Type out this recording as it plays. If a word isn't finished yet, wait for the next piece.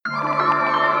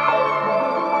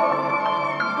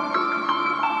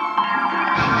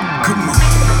Come on.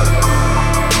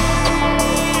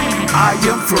 I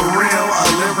am for real, a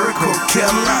lyrical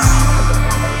killer.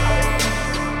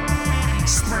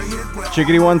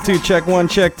 Chickadee 1 2, check 1,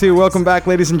 check 2. Welcome back,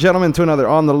 ladies and gentlemen, to another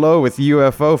On the Low with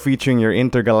UFO featuring your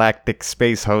intergalactic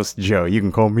space host, Joe. You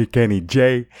can call me Kenny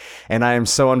J. And I am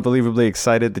so unbelievably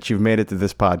excited that you've made it to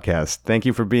this podcast. Thank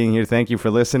you for being here. Thank you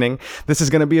for listening. This is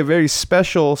going to be a very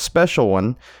special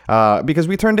one because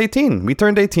we turned 18. We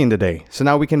turned 18 today. So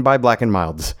now we can buy Black and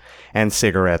Milds and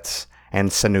cigarettes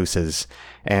and Sanuses.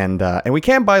 And we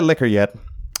can't buy liquor yet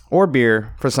or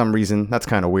beer for some reason. That's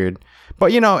kind of weird.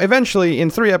 But, you know, eventually,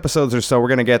 in 3 episodes or so, we're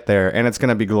going to get there, and it's going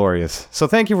to be glorious. So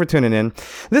thank you for tuning in.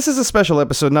 This is a special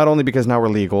episode, not only because now we're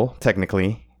legal,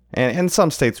 technically, and in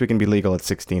some states we can be legal at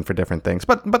 16 for different things.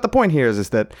 But the point here is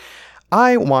that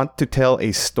I want to tell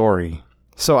a story.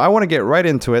 So I want to get right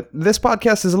into it. This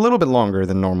podcast is a little bit longer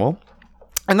than normal.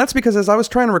 And that's because as I was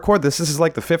trying to record this is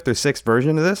like the 5th or 6th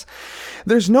version of this.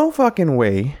 There's no fucking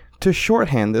way to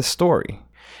shorthand this story.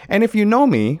 And if you know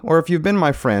me, or if you've been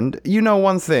my friend, you know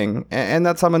one thing, and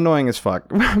that's I'm annoying as fuck.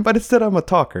 But it's that I'm a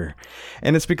talker.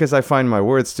 And it's because I find my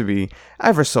words to be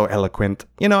ever so eloquent.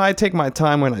 You know, I take my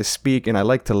time when I speak, and I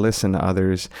like to listen to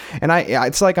others. And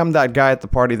it's like I'm that guy at the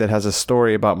party that has a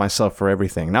story about myself for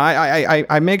everything. Now,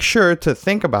 I make sure to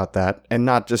think about that, and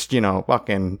not just, you know,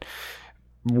 fucking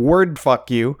word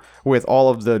fuck you with all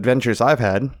of the adventures I've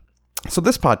had. So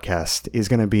this podcast is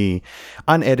going to be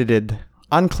unedited,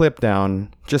 unclipped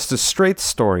down, just a straight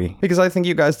story, because I think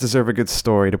you guys deserve a good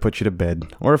story to put you to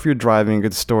bed, or if you're driving, a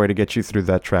good story to get you through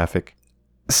that traffic.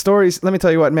 Stories, let me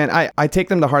tell you what, man, I take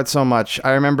them to heart so much.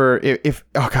 I remember if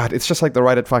oh god, it's just like the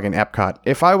ride at fucking Epcot.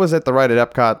 If I was at the ride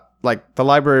at Epcot, like the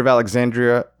Library of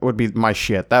Alexandria would be my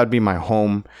shit. That would be my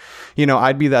home. You know,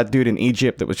 I'd be that dude in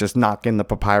Egypt that was just knocking the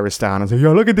papyrus down and say,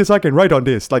 yo, look at this, I can write on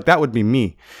this. Like, that would be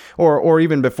me. Or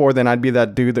even before then, I'd be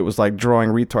that dude that was like drawing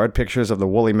retard pictures of the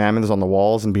woolly mammoths on the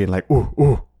walls and being like,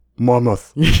 ooh,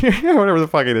 mammoth. Whatever the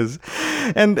fuck it is.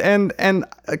 And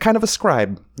kind of a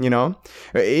scribe, you know,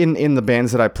 in the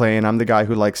bands that I play. And I'm the guy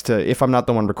who likes to, if I'm not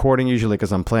the one recording, usually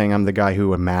because I'm playing, I'm the guy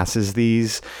who amasses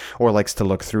these or likes to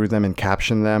look through them and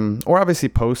caption them, or obviously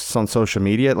posts on social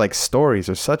media. Like, stories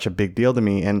are such a big deal to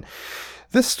me. And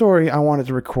this story I wanted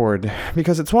to record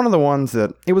because it's one of the ones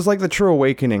that it was like the true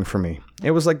awakening for me.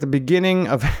 It was like the beginning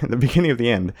of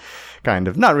the end, kind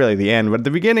of. Not really the end, but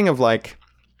the beginning of like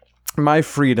my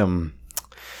freedom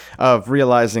of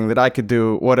realizing that I could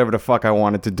do whatever the fuck I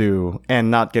wanted to do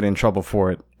and not get in trouble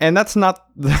for it. And that's not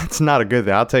a good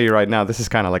thing. I'll tell you right now, this is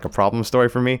kind of like a problem story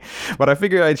for me. But I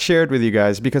figured I'd share it with you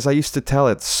guys because I used to tell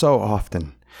it so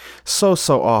often. So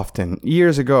often.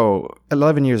 Years ago,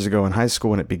 11 years ago in high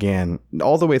school when it began,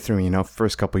 all the way through, you know,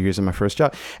 first couple years of my first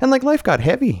job. And like life got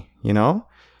heavy, you know?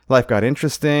 Life got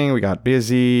interesting, we got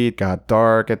busy, it got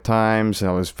dark at times,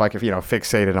 I was fucking, you know,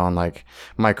 fixated on like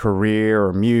my career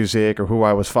or music or who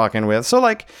I was fucking with. So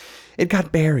like, it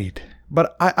got buried.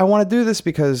 But I want to do this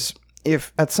because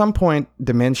if at some point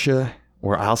dementia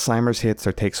or Alzheimer's hits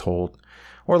or takes hold,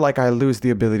 or like I lose the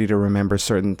ability to remember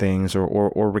certain things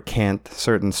or recant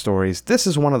certain stories, this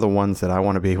is one of the ones that I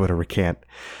want to be able to recant.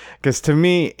 Because to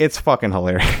me, it's fucking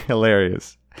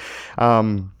hilarious.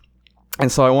 And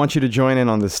so I want you to join in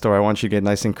on this story. I want you to get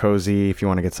nice and cozy if you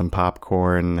want to get some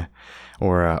popcorn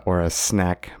or a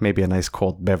snack, maybe a nice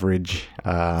cold beverage.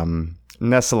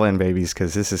 Nestle in, babies,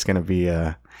 because this is going to be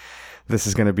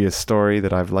a story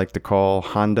that I've liked to call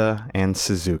Honda and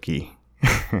Suzuki.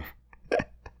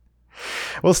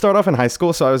 We'll start off in high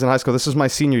school. So I was in high school. This was my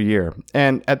senior year.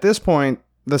 And at this point,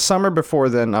 the summer before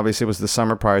then, obviously it was the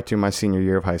summer prior to my senior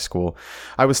year of high school,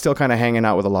 I was still kind of hanging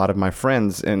out with a lot of my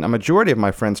friends. And a majority of my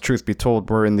friends, truth be told,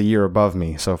 were in the year above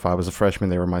me. So if I was a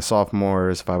freshman, they were my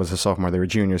sophomores. If I was a sophomore, they were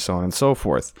juniors, so on and so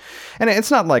forth. And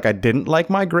it's not like I didn't like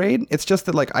my grade. It's just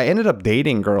that like I ended up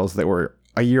dating girls that were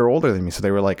a year older than me, so they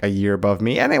were like a year above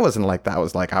me, and it wasn't like that. It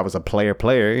was like I was a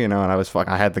player, you know, and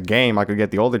I had the game. I could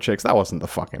get the older chicks. That wasn't the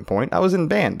fucking point. I was in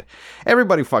band.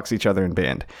 Everybody fucks each other in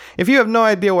band. If you have no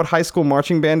idea what high school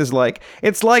marching band is like,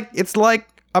 it's like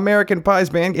American Pie's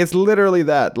band. It's literally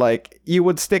that. Like, you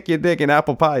would stick your dick in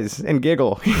apple pies and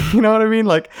giggle. You know what I mean?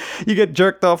 Like, you get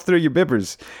jerked off through your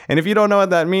bibbers. And if you don't know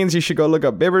what that means, you should go look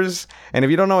up bibbers. And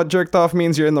if you don't know what jerked off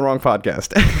means, you're in the wrong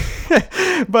podcast.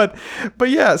 but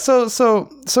yeah, so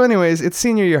anyways, it's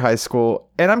senior year high school,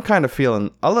 and I'm kind of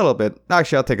feeling a little bit,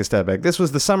 actually, I'll take a step back. This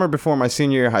was the summer before my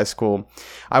senior year high school.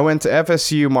 I went to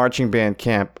FSU marching band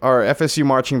camp, or FSU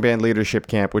marching band leadership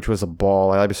camp, which was a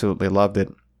ball. I absolutely loved it.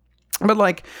 But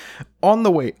like, on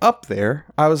the way up there,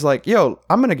 I was like, yo,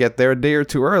 I'm going to get there a day or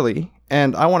two early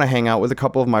And I want to hang out with a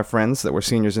couple of my friends that were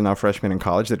seniors and now freshmen in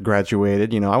college that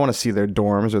graduated. I want to see their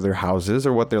dorms or their houses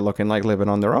or what they're looking like living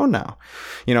on their own now.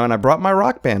 And I brought my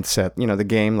Rock Band set, the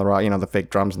game, the rock, the fake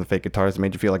drums and the fake guitars that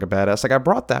made you feel like a badass. Like I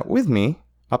brought that with me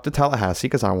up to Tallahassee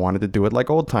because I wanted to do it like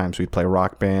old times. We'd play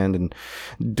Rock Band and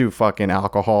do fucking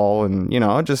alcohol and,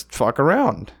 just fuck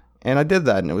around. And I did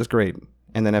that and it was great.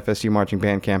 And then FSU marching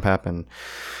band camp happened.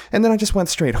 And then I just went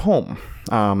straight home.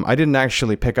 I didn't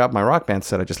actually pick up my Rock Band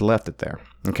set. I just left it there.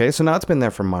 Okay, so now it's been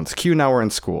there for months. Now we're in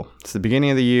school. It's the beginning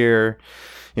of the year.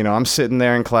 I'm sitting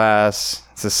there in class.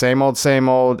 It's the same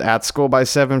old, at school by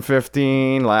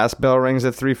 7:15. Last bell rings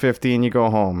at 3:15. You go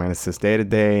home. And it's this day to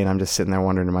day. And I'm just sitting there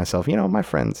wondering to myself, my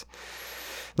friends,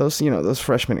 those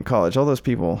freshmen in college, all those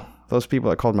people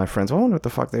that called my friends, I wonder what the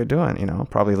fuck they're doing,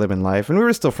 probably living life. And we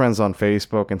were still friends on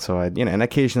Facebook. And so and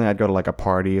occasionally I'd go to like a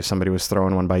party if somebody was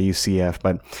throwing one by UCF.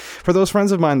 But for those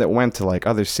friends of mine that went to like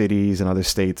other cities and other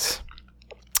states,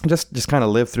 just kind of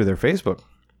lived through their Facebook.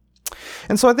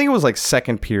 And so I think it was like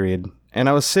second period. And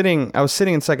I was sitting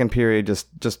in second period,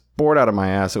 just bored out of my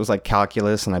ass. It was like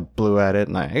calculus and I blew at it.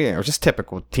 And it was just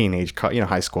typical teenage,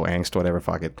 high school angst, whatever,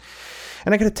 fuck it.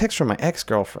 And I get a text from my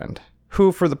ex-girlfriend,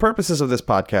 who, for the purposes of this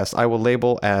podcast, I will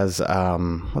label as,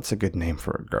 what's a good name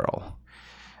for a girl?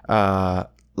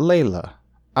 Layla.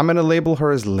 I'm going to label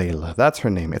her as Layla. That's her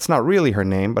name. It's not really her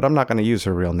name, but I'm not going to use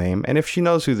her real name. And if she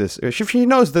knows if she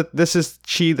knows that this is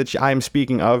she that I'm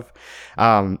speaking of,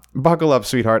 buckle up,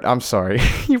 sweetheart. I'm sorry.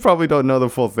 You probably don't know the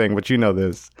full thing, but you know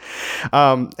this.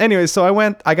 Anyway, so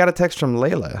I got a text from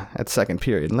Layla at second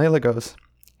period. And Layla goes,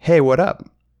 "Hey, what up?"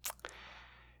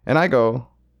 And I go,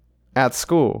 "At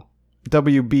school.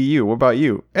 WBU, what about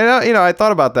you?" And I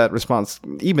thought about that response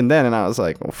even then, and I was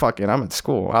like, well, fuck it, I'm at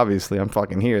school. Obviously, I'm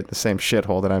fucking here at the same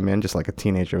shithole that I'm in, just like a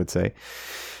teenager would say.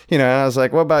 And I was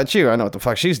like, what about you? I know what the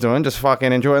fuck she's doing, just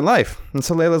fucking enjoying life. And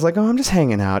so Layla's like, oh, I'm just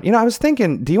hanging out. I was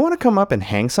thinking, do you want to come up and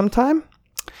hang sometime?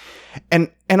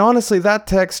 And honestly, that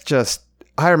text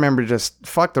I remember just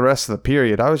fuck the rest of the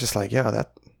period. I was just like, yeah,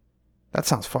 that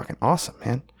sounds fucking awesome,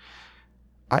 man.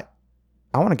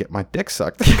 I want to get my dick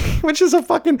sucked, which is a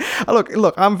fucking...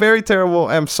 Look, I'm very terrible.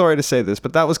 I'm sorry to say this,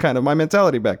 but that was kind of my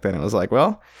mentality back then. It was like,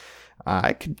 well,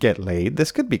 I could get laid.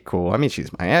 This could be cool. I mean,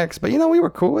 she's my ex, but we were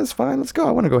cool. It's fine. Let's go.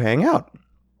 I want to go hang out.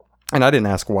 And I didn't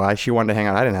ask why she wanted to hang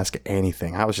out. I didn't ask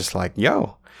anything. I was just like,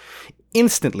 yo.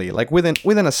 Instantly, like within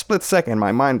a split second,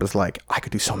 my mind was like, I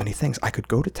could do so many things. I could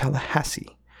go to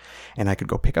Tallahassee and I could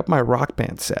go pick up my Rock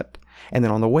Band set. And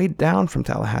then on the way down from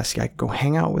Tallahassee, I could go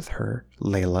hang out with her,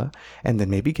 Layla, and then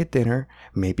maybe get dinner,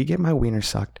 maybe get my wiener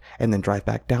sucked, and then drive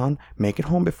back down, make it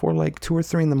home before like 2 or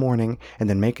 3 in the morning, and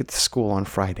then make it to school on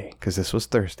Friday, because this was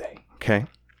Thursday, okay?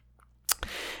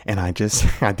 And I did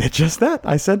just that.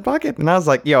 I said, fuck it. And I was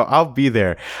like, yo, I'll be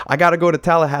there. I got to go to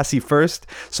Tallahassee first,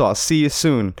 so I'll see you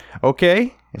soon,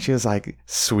 okay? And she was like,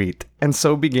 sweet. And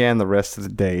so began the rest of the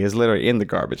day. Is literally in the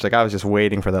garbage. Like I was just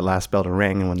waiting for that last bell to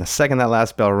ring. And when the second that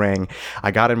last bell rang,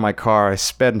 I got in my car. I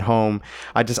sped home.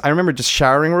 I remember just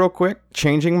showering real quick,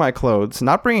 changing my clothes,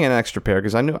 not bringing an extra pair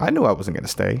because I knew I wasn't going to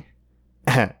stay.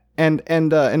 And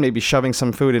maybe shoving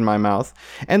some food in my mouth.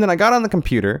 And then I got on the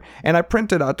computer and I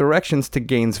printed out directions to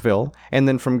Gainesville, and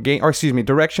then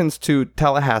directions to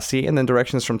Tallahassee, and then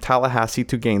directions from Tallahassee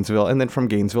to Gainesville, and then from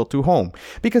Gainesville to home.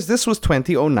 Because this was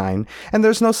 2009, and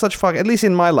there's no such at least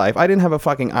in my life, I didn't have a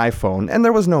fucking iPhone, and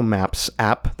there was no Maps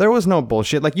app. There was no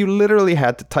bullshit. Like you literally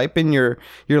had to type in your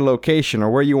location or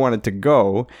where you wanted to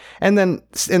go, and then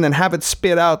have it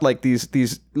spit out like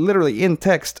these literally in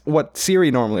text what Siri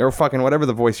normally, or fucking whatever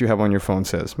the voice you have on your phone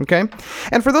says, okay?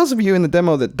 And for those of you in the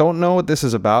demo that don't know what this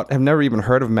is about, have never even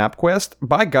heard of MapQuest,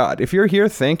 by God, if you're here,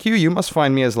 thank you. You must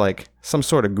find me as like some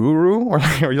sort of guru, or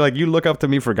like you look up to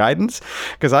me for guidance,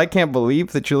 because I can't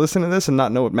believe that you listen to this and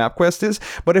not know what MapQuest is.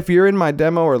 But if you're in my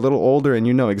demo or a little older and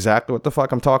you know exactly what the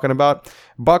fuck I'm talking about,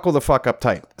 buckle the fuck up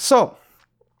tight. So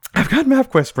I've got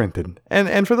MapQuest printed,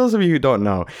 and for those of you who don't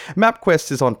know,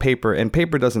 MapQuest is on paper, and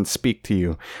paper doesn't speak to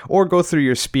you, or go through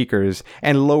your speakers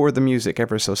and lower the music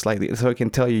ever so slightly, so it can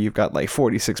tell you've got like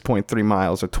 46.3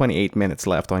 miles or 28 minutes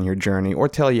left on your journey, or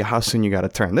tell you how soon you gotta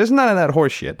turn. There's none of that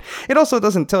horseshit. It also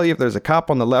doesn't tell you if there's a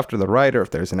cop on the left or the right, or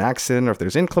if there's an accident, or if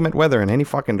there's inclement weather in any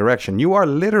fucking direction. You are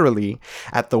literally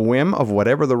at the whim of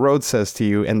whatever the road says to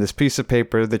you, and this piece of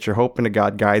paper that you're hoping to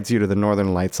God guides you to the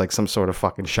northern lights like some sort of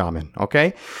fucking shaman,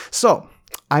 okay? So,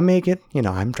 I make it,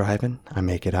 I'm driving. I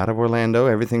make it out of Orlando.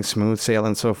 Everything's smooth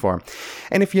sailing so far.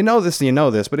 And if you know this, you know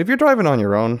this. But if you're driving on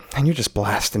your own and you're just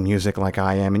blasting music like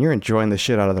I am and you're enjoying the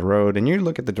shit out of the road and you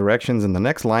look at the directions and the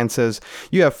next line says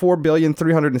you have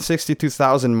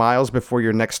 4,362,000 miles before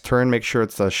your next turn. Make sure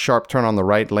it's a sharp turn on the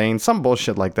right lane. Some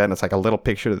bullshit like that. And it's like a little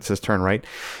picture that says turn right.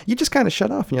 You just kind of shut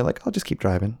off and you're like, I'll just keep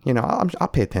driving. I'll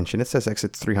pay attention. It says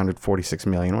exit 346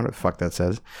 million. Whatever the fuck that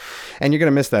says. And you're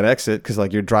going to miss that exit because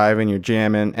like you're driving, you're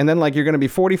jamming. And then like you're going to be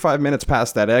 45 minutes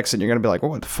past that exit and you're going to be like, oh,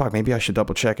 what the fuck? Maybe I should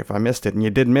double check if I missed it. And you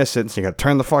did miss it. So you got to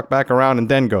turn the fuck back around and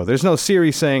then go. There's no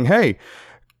Siri saying, hey,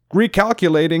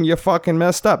 recalculating, you fucking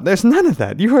messed up. There's none of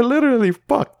that. You are literally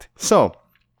fucked. So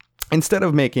instead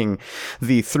of making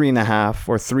the 3.5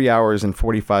 or 3 hours and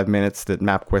 45 minutes that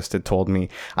MapQuest had told me,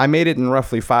 I made it in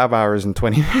roughly 5 hours and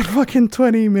 20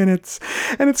 minutes.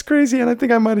 And it's crazy. And I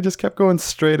think I might have just kept going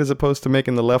straight as opposed to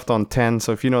making the left on 10.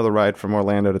 So if you know the ride from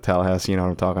Orlando to Tallahassee, you know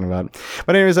what I'm talking about.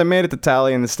 But anyways, I made it to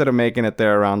Tally, and instead of making it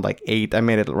there around like 8, I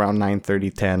made it around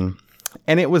 9:30, 10.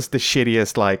 And it was the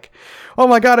shittiest, like, oh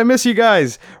my God, I miss you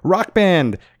guys. Rock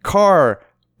band, car,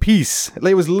 peace.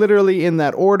 It was literally in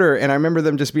that order, and I remember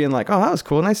them just being like, oh, that was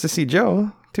cool. Nice to see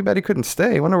Joe. Too bad he couldn't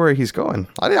stay. Wonder where he's going.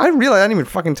 I realized I didn't even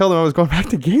fucking tell them I was going back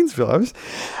to Gainesville.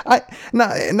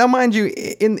 Now, mind you,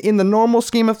 in the normal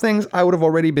scheme of things, I would have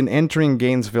already been entering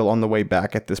Gainesville on the way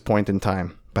back at this point in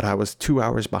time. But I was 2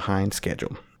 hours behind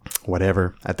schedule.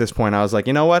 Whatever. At this point, I was like,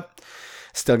 you know what?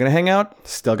 Still gonna hang out,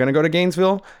 still gonna go to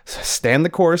Gainesville, stand the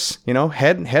course,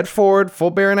 head forward, full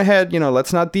bearing ahead,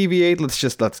 let's not deviate, let's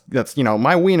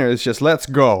my wiener is just, let's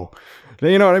go.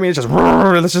 You know what I mean? It's just,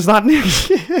 let's just not,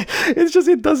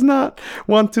 it does not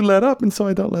want to let up, and so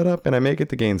I don't let up, and I make it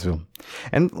to Gainesville.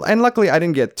 And luckily I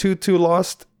didn't get too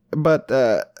lost, but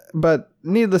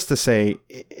needless to say,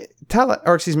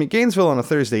 Gainesville on a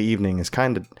Thursday evening is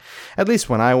kind of, at least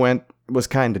when I went, was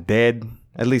kind of dead.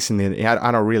 At least I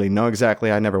don't really know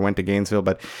exactly. I never went to Gainesville,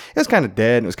 but it was kind of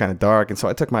dead and it was kind of dark. And so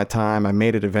I took my time. I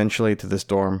made it eventually to this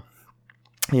dorm,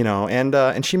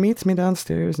 and she meets me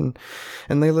downstairs and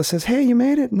Layla says, hey, you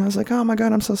made it. And I was like, oh my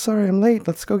God, I'm so sorry. I'm late.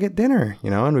 Let's go get dinner,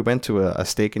 and we went to a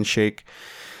Steak and Shake.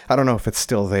 I don't know if it's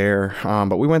still there,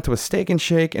 but we went to a Steak and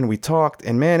Shake and we talked,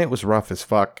 and man, it was rough as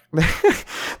fuck.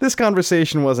 This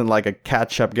conversation wasn't like a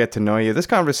catch-up, get to know you. This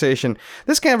conversation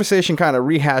kind of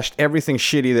rehashed everything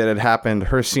shitty that had happened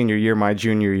her senior year, my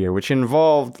junior year, which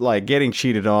involved like getting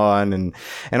cheated on and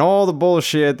all the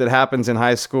bullshit that happens in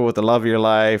high school with the love of your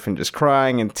life and just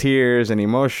crying in tears and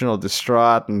emotional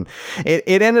distraught. And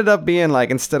it ended up being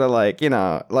like, instead of like,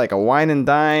 like a wine and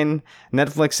dine,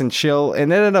 Netflix and chill, it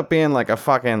ended up being like a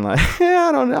fucking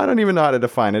I don't even know how to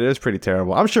define it. It was pretty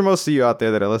terrible. I'm sure most of you out there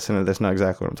that are listening to this know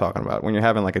exactly what I'm talking about. When you're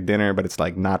having like a dinner, but it's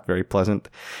like not very pleasant,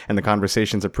 and the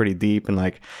conversations are pretty deep, and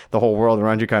like the whole world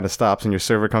around you kind of stops, and your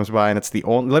server comes by, and it's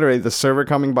literally the server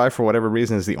coming by for whatever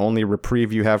reason is the only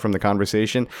reprieve you have from the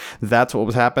conversation. That's what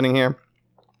was happening here.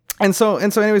 And so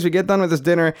anyways, we get done with this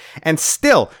dinner, and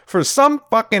still, for some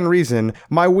fucking reason,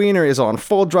 my wiener is on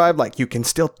full drive, like, you can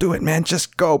still do it, man,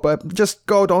 just go, but just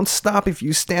go, don't stop. If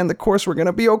you stand the course, we're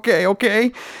gonna be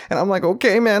okay? And I'm like,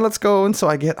 okay, man, let's go. And so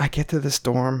I get to this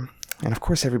dorm, and of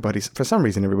course for some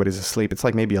reason, everybody's asleep. It's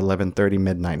like maybe 11:30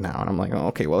 midnight now, and I'm like, oh,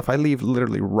 okay, well, if I leave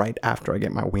literally right after I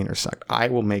get my wiener sucked, I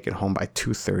will make it home by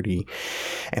 2:30,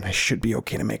 and I should be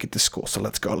okay to make it to school. So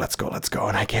let's go.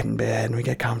 And I get in bed, and we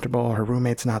get comfortable. Her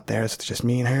roommate's not there, so it's just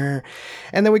me and her,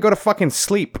 and then we go to fucking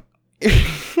sleep.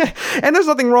 And there's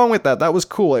nothing wrong with that. That was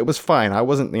cool. It was fine. I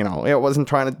wasn't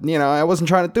trying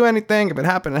to do anything. If it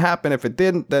happened, it happened. If it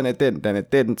didn't, then it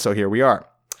didn't. So here we are.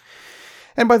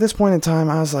 And by this point in time,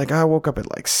 I was like, I woke up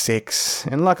at like 6,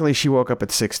 and luckily she woke up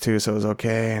at 6 too, so it was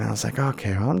okay. And I was like,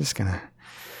 okay, well, I'm just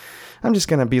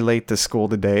gonna be late to school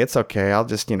today. It's okay. I'll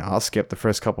just, I'll skip the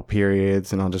first couple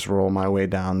periods, and I'll just roll my way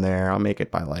down there. I'll make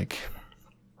it by like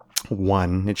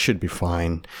 1. It should be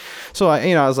fine. So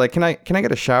I was like, can I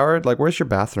get a shower? Like, where's your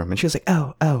bathroom? And she was like,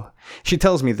 oh. She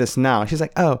tells me this now. She's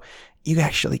like, oh, you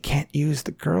actually can't use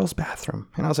the girls' bathroom.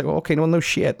 And I was like, well, okay, no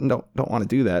shit. Don't want to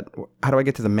do that. How do I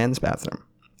get to the men's bathroom?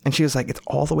 And she was like, it's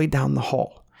all the way down the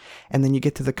hall. And then you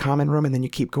get to the common room, and then you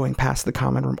keep going past the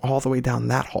common room all the way down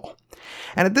that hall.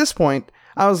 And at this point,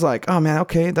 I was like, oh man,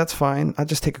 okay, that's fine. I'll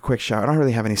just take a quick shower. I don't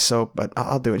really have any soap, but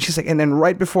I'll do it. And she's like, and then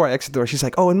right before I exit the door, she's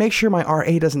like, oh, and make sure my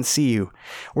RA doesn't see you.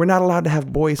 We're not allowed to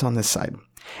have boys on this side.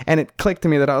 And it clicked to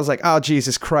me that I was like, oh,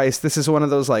 Jesus Christ, this is one of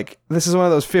those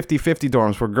 50-50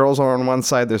 dorms where girls are on one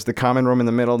side, there's the common room in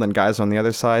the middle, then guys on the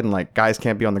other side, and like guys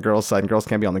can't be on the girls' side and girls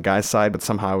can't be on the guys' side, but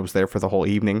somehow I was there for the whole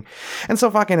evening. And so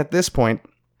fucking at this point,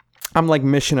 I'm like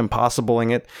Mission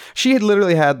Impossibling it. She had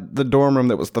literally had the dorm room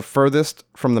that was the furthest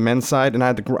from the men's side, and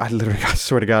I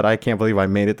swear to God, I can't believe I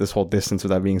made it this whole distance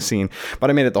without being seen. But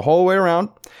I made it the whole way around,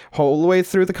 whole way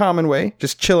through the common way,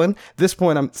 just chilling. This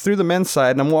point, I'm through the men's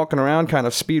side, and I'm walking around, kind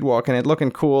of speed walking it,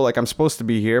 looking cool, like I'm supposed to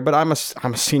be here. But I'm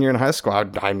a senior in high school.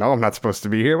 I know I'm not supposed to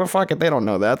be here, but fuck it, they don't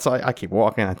know that. So I keep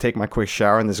walking. I take my quick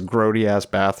shower in this grody ass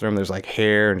bathroom. There's like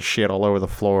hair and shit all over the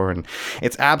floor, and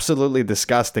it's absolutely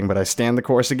disgusting. But I stand the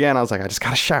course again. I was like, I just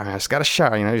gotta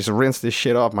shower, you know, just rinse this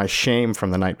shit off, my shame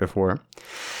from the night before.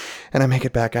 And I make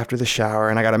it back after the shower,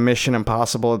 and I got a Mission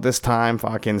Impossible at this time,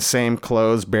 fucking same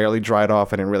clothes, barely dried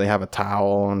off, I didn't really have a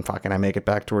towel, and fucking I make it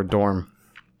back to her dorm.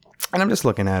 And I'm just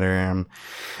looking at her, and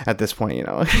at this point, you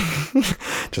know,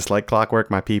 just like clockwork,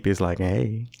 my pee-pee's like,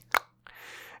 hey,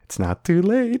 it's not too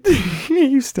late.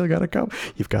 You still gotta go.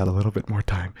 You've got a little bit more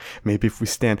time. Maybe if we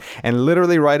stand. And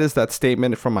literally right as that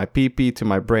statement from my pee-pee to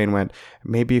my brain went,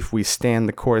 maybe if we stand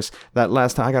the course, that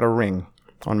last time I got a ring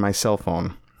on my cell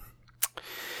phone.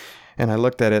 And I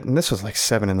looked at it, and this was like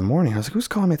 7 a.m. I was like, who's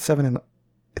calling me at 7 a.m?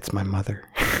 It's my mother.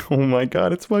 Oh my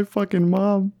God, it's my fucking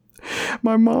mom.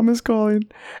 My mom is calling.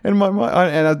 And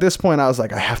and at this point, I was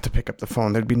like, I have to pick up the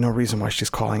phone. There'd be no reason why she's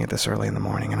calling it this early in the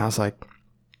morning. And I was like,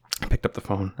 I picked up the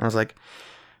phone. I was like,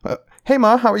 hey,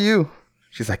 Ma, how are you?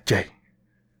 She's like, Jay,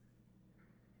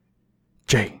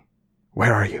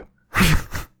 where are you?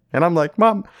 And I'm like,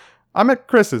 Mom, I'm at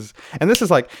Chris's. And this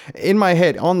is like, in my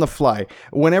head, on the fly,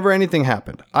 whenever anything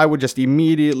happened, I would just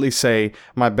immediately say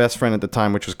my best friend at the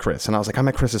time, which was Chris. And I was like, I'm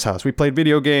at Chris's house. We played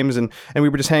video games, and we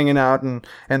were just hanging out, and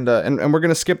we're going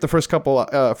to skip the first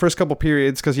couple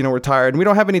periods because, you know, we're tired. And we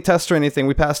don't have any tests or anything.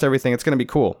 We passed everything. It's going to be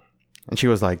cool. And she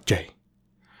was like, Jay,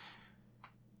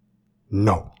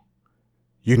 no,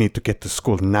 you need to get to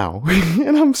school now.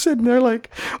 And I'm sitting there like,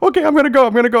 okay, I'm going to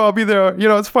go. I'll be there. You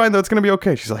know, it's fine though. It's going to be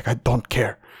okay. She's like, I don't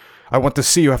care. I want to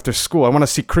see you after school. I want to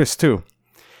see Chris too.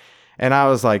 And I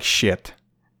was like, shit.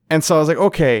 And so I was like,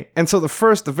 okay. And so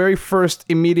the very first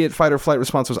immediate fight or flight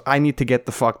response was, I need to get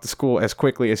the fuck to school as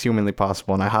quickly as humanly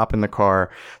possible. And I hop in the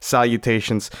car,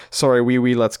 salutations, sorry,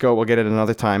 let's go. We'll get it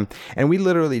another time. And we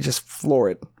literally just floor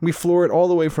it. We floor it all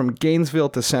the way from Gainesville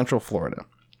to Central Florida.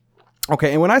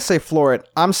 Okay, and when I say floor it,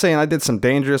 I'm saying I did some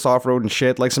dangerous off-road and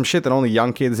shit, like some shit that only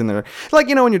young kids in there, like,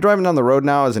 you know, when you're driving down the road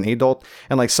now as an adult,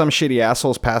 and like some shitty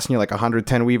assholes passing you like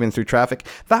 110 weaving through traffic.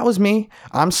 That was me.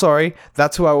 I'm sorry.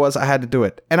 That's who I was. I had to do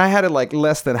it. And I had it like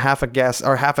less than half a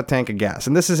tank of gas.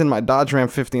 And this is in my Dodge Ram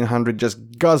 1500,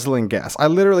 just guzzling gas. I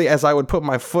literally, as I would put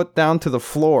my foot down to the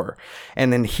floor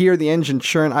and then hear the engine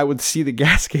churn, I would see the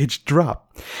gas gauge drop.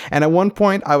 And at one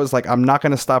point, I was like, I'm not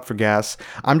going to stop for gas.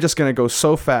 I'm just going to go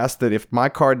so fast that if my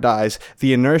car dies,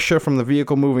 the inertia from the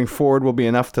vehicle moving forward will be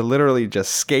enough to literally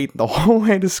just skate the whole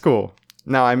way to school.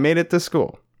 Now, I made it to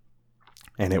school,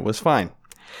 and it was fine.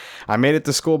 I made it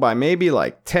to school by maybe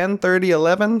like 10:30,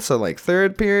 11, so like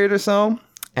third period or so.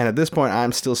 And at this point,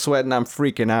 I'm still sweating. I'm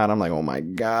freaking out. I'm like, oh my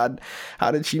God,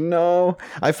 how did she know?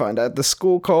 I found out the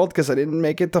school called because I didn't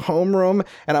make it to homeroom.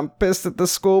 And I'm pissed at the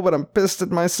school, but I'm pissed at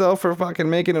myself for fucking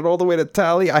making it all the way to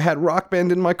Tally. I had Rock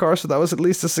Band in my car, so that was at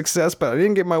least a success. But I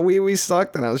didn't get my wee-wee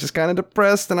sucked, and I was just kind of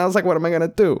depressed. And I was like, what am I going to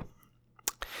do?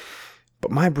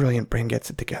 But my brilliant brain gets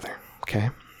it together, okay?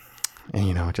 And,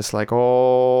 you know, just like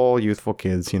all youthful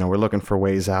kids, you know, we're looking for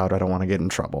ways out. I don't want to get in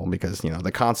trouble because, you know,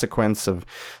 the consequence of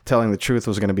telling the truth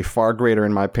was going to be far greater,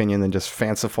 in my opinion, than just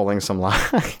fancifuling some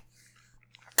lie.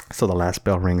 So the last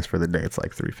bell rings for the day. It's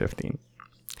like 3:15.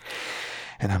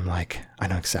 And I'm like, I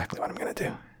know exactly what I'm going to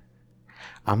do.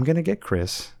 I'm going to get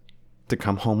Chris to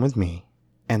come home with me.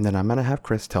 And then I'm going to have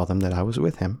Chris tell them that I was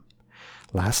with him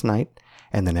last night.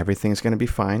 And then everything's going to be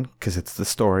fine because it's the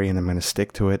story and I'm going to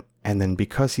stick to it. And then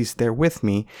because he's there with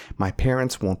me, my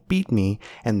parents won't beat me.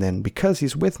 And then because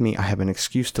he's with me, I have an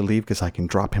excuse to leave because I can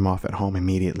drop him off at home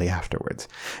immediately afterwards.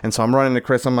 And so I'm running to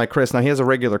Chris. I'm like, Chris, now he has a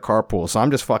regular carpool. So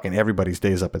I'm just fucking everybody's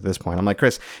days up at this point. I'm like,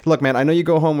 Chris, look, man, I know you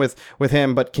go home with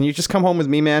him, but can you just come home with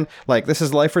me, man? Like, this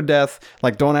is life or death.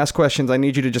 Like, don't ask questions. I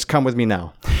need you to just come with me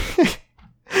now.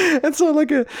 And so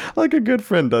like a good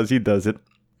friend does, he does it.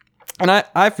 And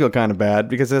I feel kind of bad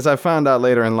because as I found out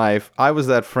later in life, I was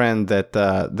that friend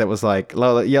that was like,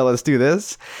 yeah, let's do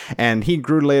this. And he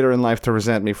grew later in life to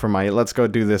resent me for my let's go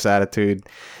do this attitude.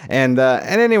 And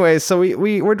anyway, so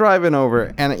we're driving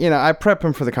over and, you know, I prep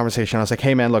him for the conversation. I was like,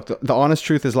 hey, man, look, the honest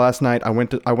truth is last night I went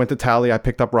to Tally. I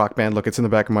picked up Rock Band. Look, it's in the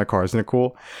back of my car. Isn't it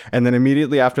cool? And then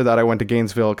immediately after that, I went to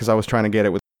Gainesville because I was trying to get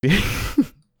it with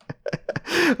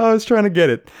I was trying to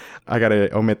get it. I got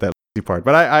to omit that part,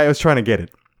 but I was trying to get it.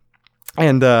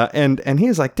 And he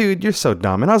was like, dude, you're so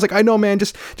dumb. And I was like, I know, man,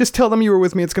 just tell them you were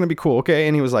with me. It's going to be cool. Okay.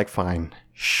 And he was like, fine,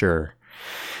 sure.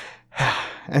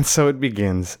 And so it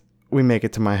begins. We make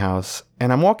it to my house,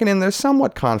 and I'm walking in there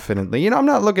somewhat confidently. I'm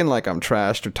not looking like I'm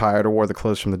trashed or tired or wore the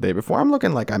clothes from the day before. I'm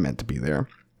looking like I meant to be there.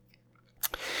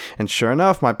 And sure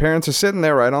enough, my parents are sitting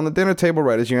there right on the dinner table,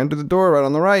 right as you enter the door, right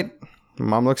on the right.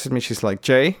 Mom looks at me, she's like,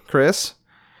 Jay, Chris,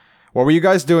 what were you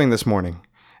guys doing this morning?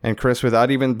 And Chris,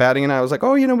 without even batting an eye, was like,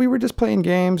 oh, we were just playing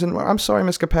games, and I'm sorry,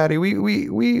 Miss Capatti,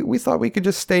 we thought we could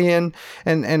just stay in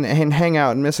and hang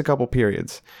out and miss a couple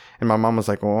periods. And my mom was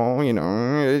like, well,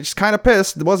 she's kind of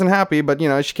pissed, wasn't happy, but,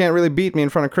 she can't really beat me in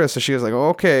front of Chris. So she was like,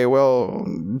 okay, well,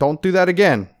 don't do that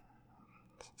again.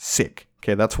 Sick.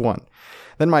 Okay, that's one.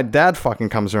 Then my dad fucking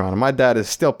comes around, and my dad is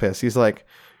still pissed. He's like,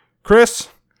 Chris,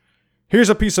 here's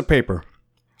a piece of paper.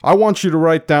 I want you to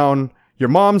write down your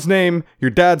mom's name,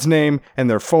 your dad's name, and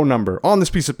their phone number on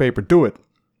this piece of paper. Do it.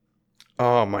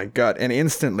 Oh my God. And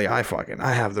instantly I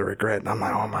have the regret. I'm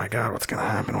like, oh my God, what's going to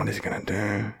happen? What is he going to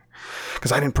do?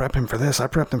 Because I didn't prep him for this. I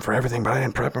prepped him for everything, but I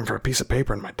didn't prep him for a piece of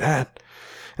paper and my dad.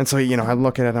 And so, I'm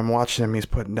looking at him, watching him. He's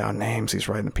putting down names. He's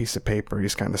writing a piece of paper.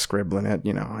 He's kind of scribbling it,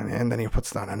 and then he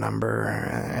puts down a number.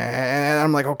 And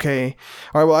I'm like, okay,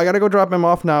 all right, well, I got to go drop him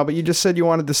off now, but you just said you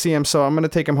wanted to see him, so I'm going to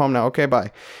take him home now. Okay,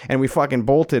 bye. And we fucking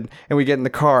bolted, and we get in the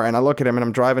car, and I look at him, and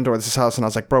I'm driving towards his house, and I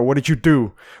was like, bro, what did you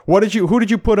do? Who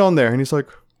did you put on there? And he's like,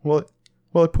 well,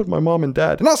 I put my mom and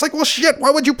dad. And I was like, well, shit,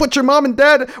 why would you put your mom and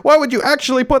dad? Why would you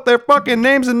actually put their fucking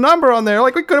names and number on there?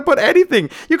 Like, we could have put anything.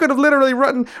 You could have literally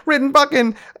written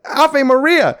fucking Ave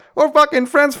Maria or fucking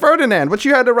Franz Ferdinand. But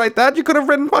you had to write that. You could have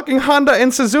written fucking Honda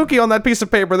and Suzuki on that piece of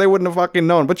paper. They wouldn't have fucking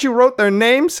known. But you wrote their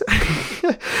names.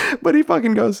 But he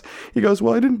goes,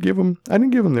 well, I didn't give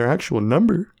them their actual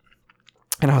number.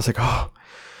 And I was like, oh,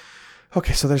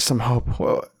 okay, so there's some hope.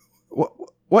 Well,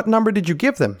 what number did you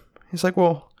give them? He's like,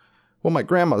 well, my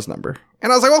grandma's number.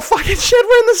 And I was like, well, fucking shit,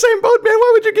 we're in the same boat, man.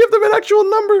 Why would you give them an actual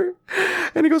number?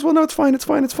 And he goes, well, no, it's fine.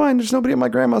 There's nobody at my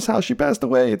grandma's house. She passed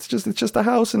away. It's just a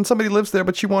house, and somebody lives there,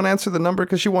 but she won't answer the number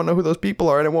because she won't know who those people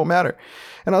are, and it won't matter.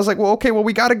 And I was like, well, okay, well,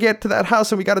 we got to get to that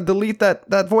house, and we got to delete that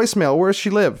voicemail. Where does she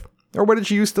live? Or where did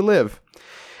she used to live?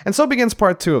 And so begins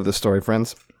part 2 of the story,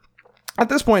 friends. At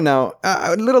this point now,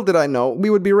 little did I know, we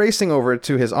would be racing over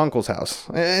to his uncle's house.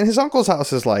 And his uncle's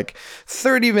house is like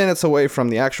 30 minutes away from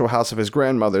the actual house of his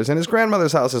grandmother's. And his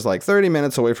grandmother's house is like 30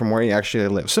 minutes away from where he actually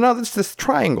lives. So now it's this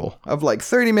triangle of like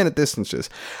 30-minute distances.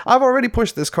 I've already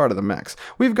pushed this car to the max.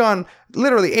 We've gone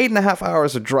literally 8.5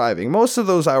 hours of driving. Most of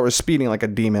those hours speeding like a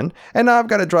demon. And now I've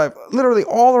got to drive literally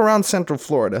all around Central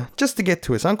Florida just to get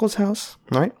to his uncle's house.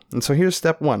 Right? And so here's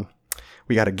step 1.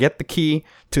 We got to get the key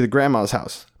to the grandma's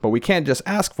house. But we can't just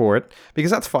ask for it because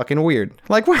that's fucking weird.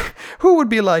 Like, who would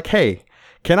be like, hey,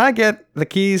 can I get the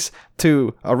keys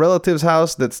to a relative's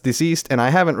house that's deceased and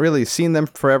I haven't really seen them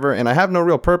forever and I have no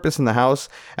real purpose in the house,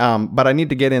 but I need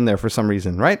to get in there for some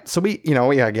reason, right? So we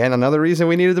again, another reason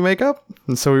we needed to make up.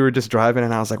 And so we were just driving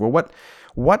and I was like, well,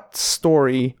 what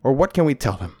story or what can we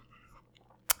tell them?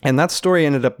 And that story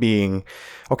ended up being,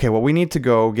 okay, well, we need to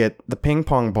go get the ping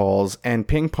pong balls and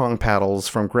ping pong paddles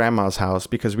from Grandma's house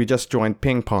because we just joined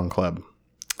ping pong club.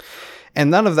 And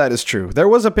none of that is true. There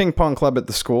was a ping pong club at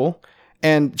the school,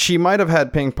 and she might have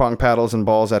had ping pong paddles and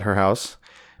balls at her house,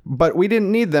 but we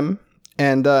didn't need them.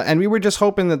 And we were just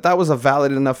hoping that was a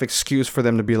valid enough excuse for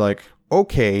them to be like,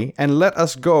 okay, and let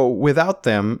us go without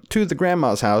them to the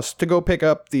grandma's house to go pick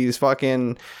up these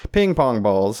fucking ping pong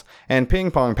balls and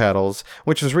ping pong paddles,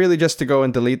 which was really just to go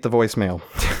and delete the voicemail.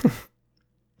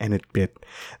 And it bit.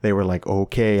 They were like,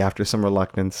 okay, after some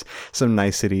reluctance, some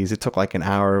niceties. It took like an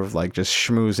hour of like just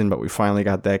schmoozing, but we finally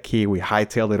got that key. We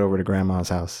hightailed it over to Grandma's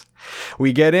house.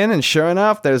 We get in, and sure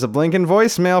enough, there's a blinking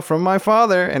voicemail from my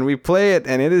father, and we play it,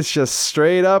 and it is just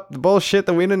straight up bullshit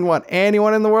that we didn't want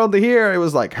anyone in the world to hear. It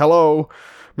was like, hello,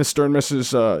 Mr. and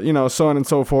Mrs., so on and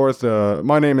so forth.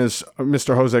 My name is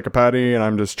Mr. Jose Capatti, and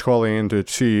I'm just calling in to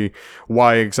see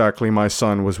why exactly my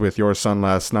son was with your son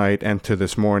last night and to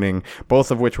this morning,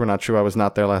 both of which were not true. I was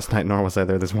not there last night, nor was I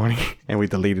there this morning, and we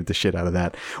deleted the shit out of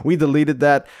that. We deleted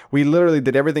that. We literally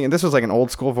did everything, and this was like an old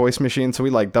school voice machine, so we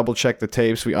like double-checked the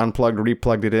tapes. We unplugged,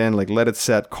 replugged it in, like let it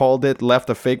set, called it, left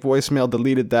a fake voicemail,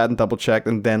 deleted that, and double-checked,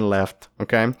 and then left,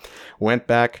 okay? Went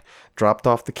back, dropped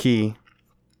off the key,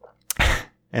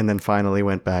 and then finally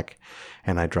went back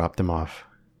and I dropped him off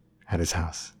at his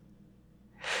house.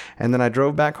 And then I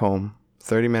drove back home,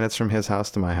 30 minutes from his house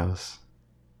to my house.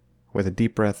 With a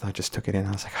deep breath, I just took it in.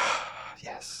 I was like, oh,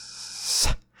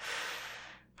 yes.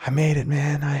 I made it,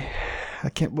 man. I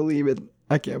can't believe it.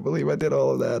 I can't believe I did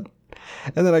all of that.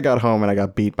 And then I got home and I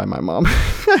got beat by my mom.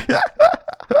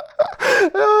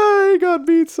 I got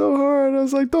beat so hard. I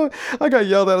was like, I got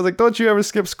yelled at. I was like, don't you ever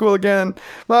skip school again?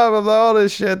 Blah, blah, blah, all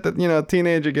this shit that, a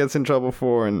teenager gets in trouble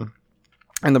for. And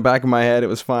in the back of my head, it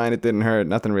was fine. It didn't hurt.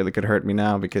 Nothing really could hurt me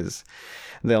now because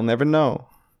they'll never know.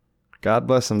 God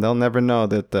bless them. They'll never know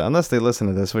that unless they listen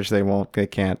to this, which they won't. They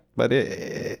can't. But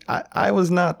I was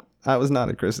not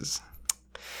at Chris's.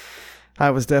 I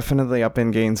was definitely up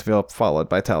in Gainesville, followed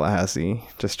by Tallahassee,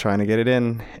 just trying to get it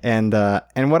in. And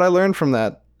what I learned from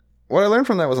that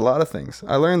was a lot of things.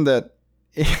 I learned that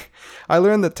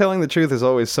telling the truth is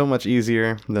always so much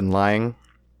easier than lying.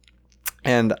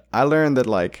 And I learned that,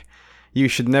 like, you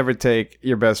should never take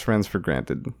your best friends for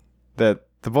granted. That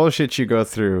the bullshit you go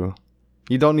through,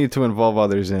 you don't need to involve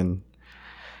others in.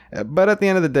 But at the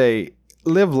end of the day,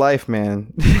 live life,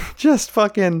 man. just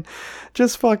fucking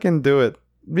do it.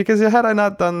 Because had I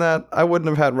not done that, I wouldn't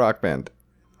have had Rock Band.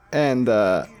 And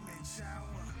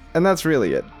that's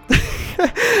really it.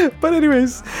 But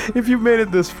anyways, if you've made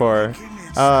it this far,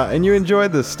 and you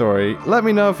enjoyed this story, let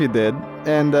me know if you did.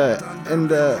 And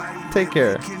take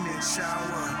care.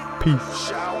 Peace.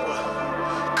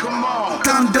 Come on.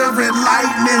 Thunder and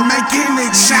lightning making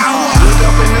it shower. Look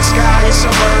up in the sky, it's a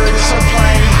bird, it's a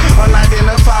plane.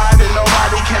 Unidentified and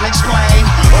nobody can explain.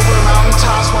 Over mountains.